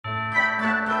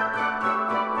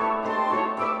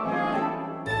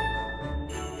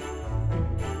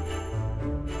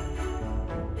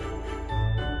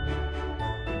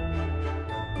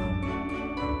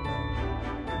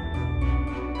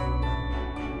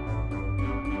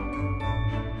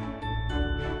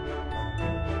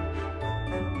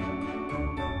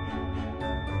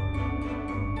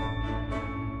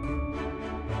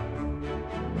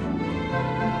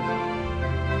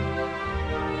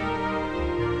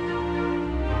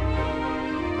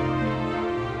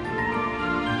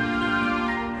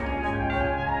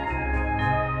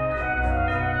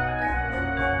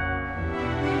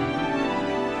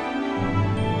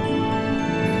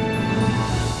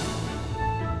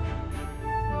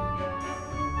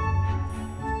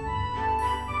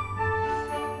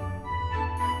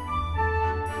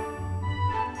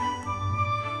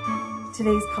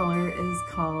Today's color is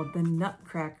called the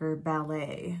Nutcracker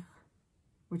Ballet,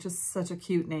 which is such a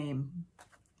cute name.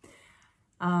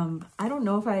 I don't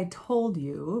know if I told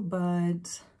you,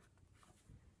 but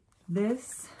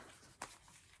this,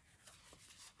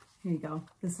 here you go.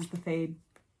 This is the fade.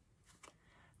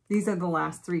 These are the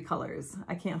last three colors.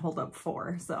 I can't hold up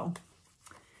four, so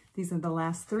these are the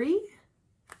last three.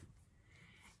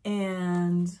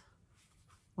 And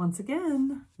once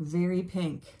again, very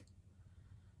pink.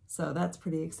 So that's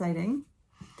pretty exciting.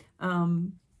 I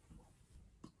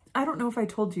don't know if I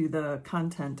told you the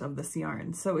content of this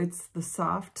yarn. So it's the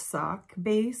soft sock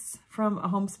base from A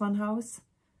Homespun House,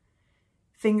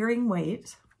 fingering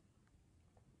weight.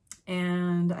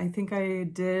 And I think I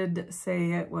did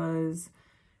say it was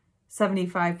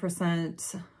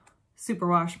 75%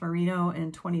 superwash merino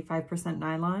and 25%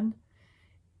 nylon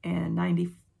and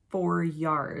 94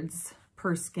 yards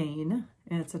per skein.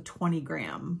 And it's a 20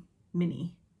 gram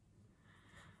mini.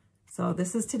 So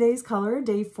this is today's color,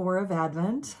 day 4 of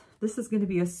Advent. This is going to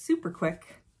be a super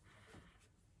quick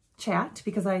chat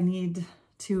because I need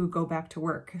to go back to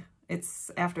work.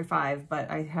 It's after 5,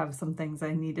 but I have some things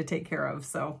I need to take care of.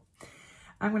 So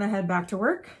I'm going to head back to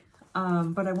work.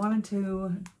 But I wanted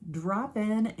to drop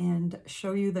in and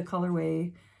show you the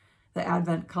colorway, the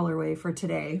Advent colorway for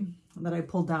today that I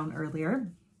pulled down earlier.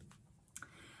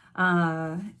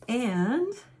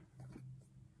 And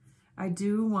I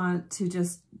do want to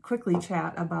just quickly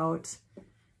chat about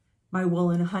my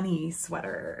woolen honey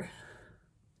sweater.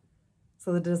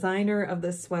 So the designer of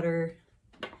this sweater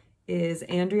is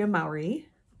Andrea Mowry.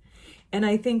 And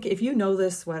I think if you know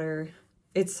this sweater,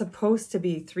 it's supposed to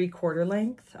be 3/4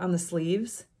 length on the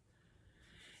sleeves.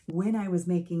 When I was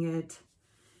making it,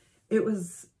 it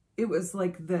was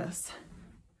like this.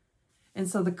 And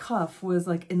so the cuff was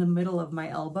like in the middle of my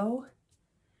elbow.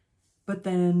 But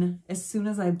then as soon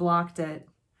as I blocked it,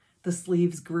 the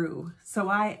sleeves grew. So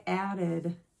I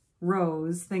added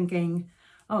rows thinking,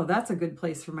 oh, that's a good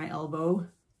place for my elbow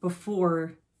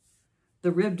before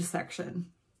the ribbed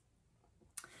section.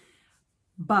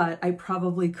 But I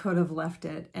probably could have left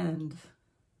it, and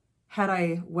had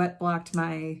I wet blocked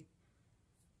my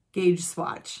gauge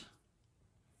swatch,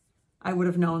 I would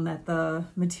have known that the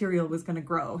material was going to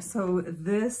grow. So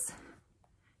this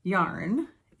yarn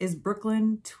is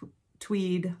Brooklyn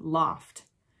Tweed Loft,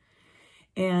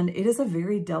 and it is a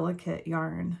very delicate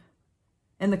yarn,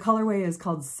 and the colorway is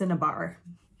called Cinnabar.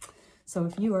 So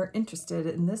if you are interested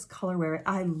in this colorway,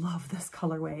 I love this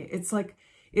colorway. It's like,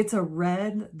 it's a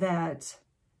red that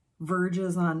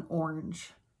verges on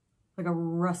orange, like a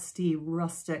rusty,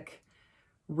 rustic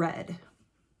red.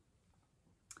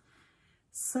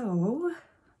 So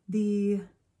the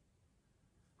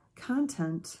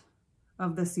content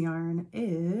of this yarn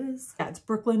is, it's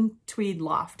Brooklyn Tweed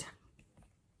Loft.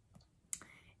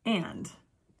 And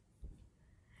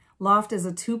Loft is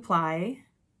a 2-ply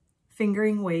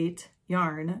fingering weight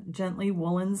yarn, gently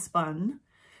woolen spun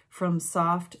from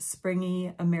soft,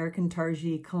 springy American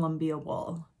Targhee Columbia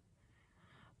wool.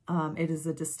 It is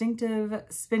a distinctive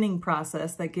spinning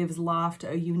process that gives Loft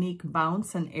a unique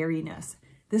bounce and airiness.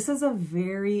 This is a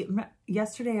very,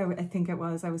 yesterday I think it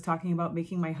was, I was talking about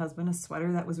making my husband a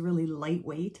sweater that was really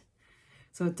lightweight,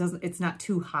 so it's not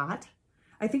too hot.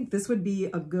 I think this would be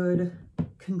a good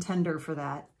contender for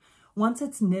that. Once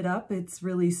it's knit up, it's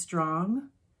really strong,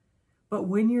 but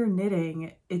when you're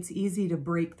knitting, it's easy to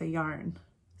break the yarn.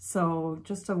 So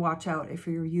just to watch out if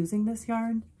you're using this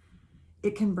yarn,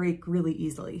 it can break really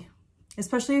easily,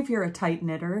 especially if you're a tight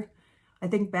knitter. I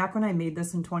think back when I made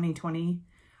this in 2020,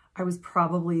 I was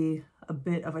probably a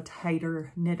bit of a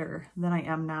tighter knitter than I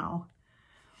am now.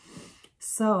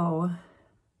 So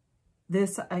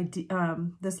this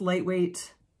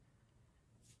lightweight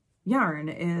yarn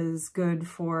is good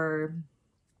for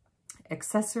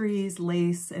accessories,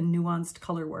 lace, and nuanced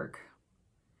color work.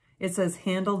 It says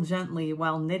handle gently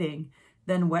while knitting,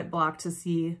 then wet block to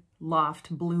see Loft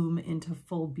bloom into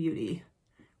full beauty,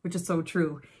 which is so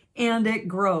true. And it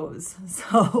grows.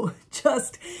 So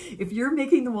just, if you're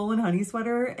making the woolen honey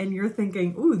sweater and you're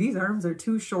thinking, ooh, these arms are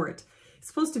too short, it's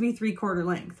supposed to be 3/4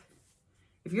 length.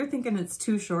 If you're thinking it's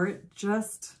too short,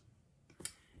 just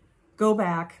go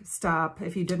back, stop.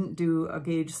 If you didn't do a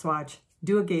gauge swatch,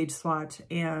 do a gauge swatch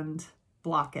and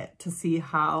block it to see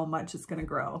how much it's gonna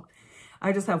grow.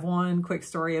 I just have one quick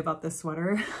story about this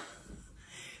sweater.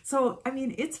 So, I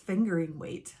mean, it's fingering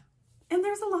weight and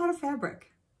there's a lot of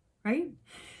fabric, right?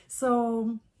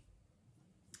 So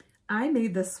I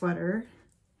made this sweater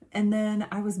and then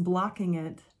I was blocking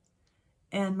it,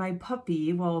 and my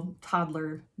puppy, well,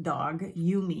 toddler dog,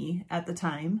 Yumi at the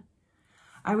time,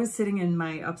 I was sitting in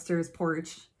my upstairs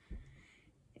porch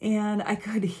and I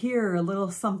could hear a little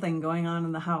something going on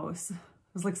in the house. It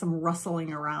was like some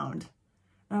rustling around.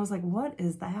 And I was like, what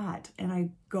is that? And I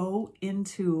go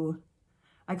into,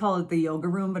 I call it the yoga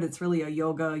room, but it's really a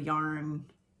yoga yarn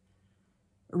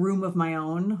room of my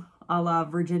own, a la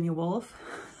Virginia Woolf.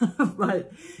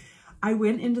 But I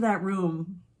went into that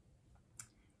room,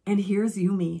 and here's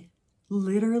Yumi,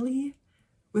 literally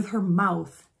with her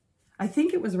mouth. I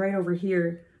think it was right over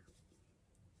here.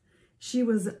 She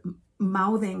was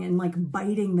mouthing and like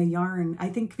biting the yarn. I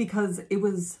think because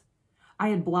I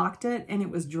had blocked it and it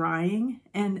was drying,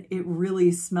 and it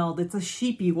really smelled. It's a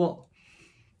sheepy wool.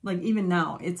 Like even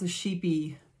now, it's a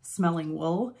sheepy smelling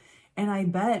wool. And I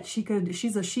bet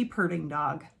she's a sheep herding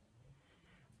dog.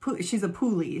 She's a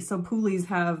poolie. So poolies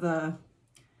have the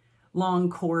long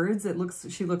cords.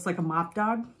 She looks like a mop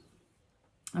dog.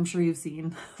 I'm sure you've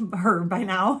seen her by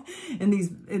now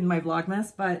in my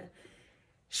Vlogmas, but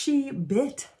she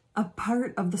bit a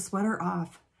part of the sweater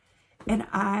off, and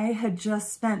I had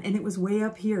just spent, and it was way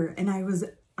up here, and I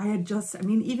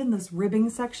mean, even this ribbing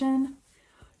section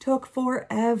took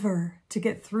forever to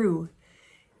get through.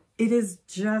 It is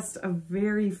just a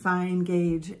very fine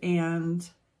gauge, and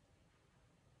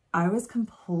I was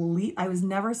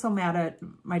never so mad at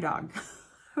my dog.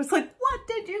 I was like, what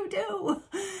did you do?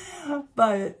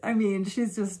 But I mean,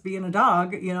 she's just being a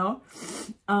dog, you know?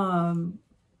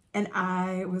 And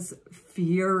I was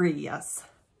furious,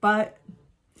 but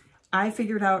I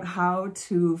figured out how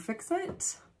to fix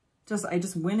it. I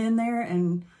just went in there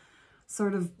and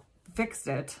sort of fixed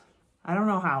it. I don't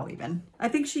know how even. I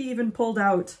think she even pulled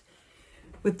out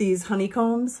with these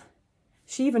honeycombs.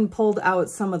 She even pulled out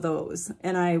some of those,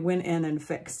 and I went in and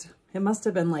fixed. It must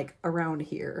have been like around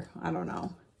here. I don't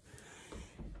know.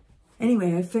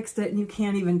 Anyway, I fixed it, and you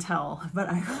can't even tell, but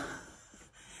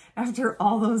after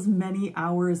all those many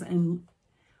hours and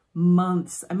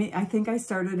months, I mean, I think I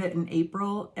started it in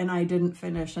April, and I didn't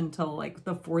finish until like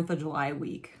the 4th of July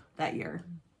week that year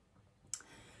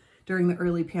during the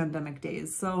early pandemic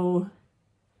days. So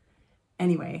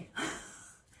anyway,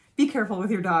 be careful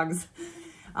with your dogs.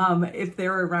 If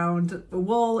they're around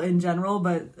wool in general,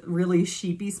 but really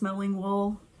sheepy smelling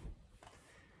wool.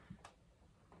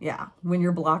 Yeah, when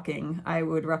you're blocking, I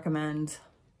would recommend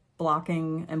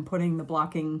blocking and putting the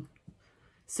blocking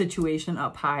situation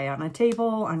up high on a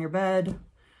table, on your bed,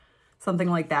 something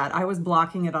like that. I was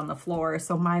blocking it on the floor,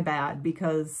 so my bad,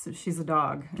 because she's a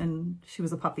dog and she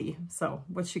was a puppy. So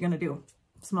what's she gonna do?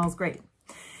 Smells great.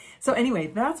 So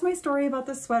anyway, that's my story about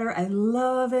this sweater. I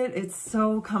love it. It's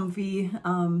so comfy.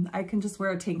 I can just wear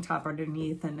a tank top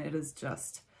underneath, and it is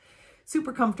just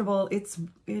super comfortable.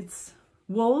 It's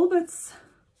wool, but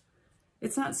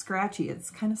it's not scratchy.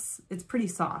 It's pretty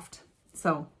soft.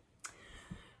 So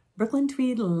Brooklyn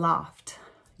Tweed Loft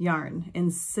yarn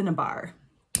in Cinnabar.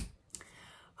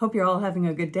 Hope you're all having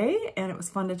a good day, and it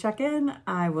was fun to check in.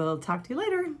 I will talk to you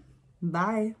later.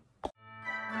 Bye.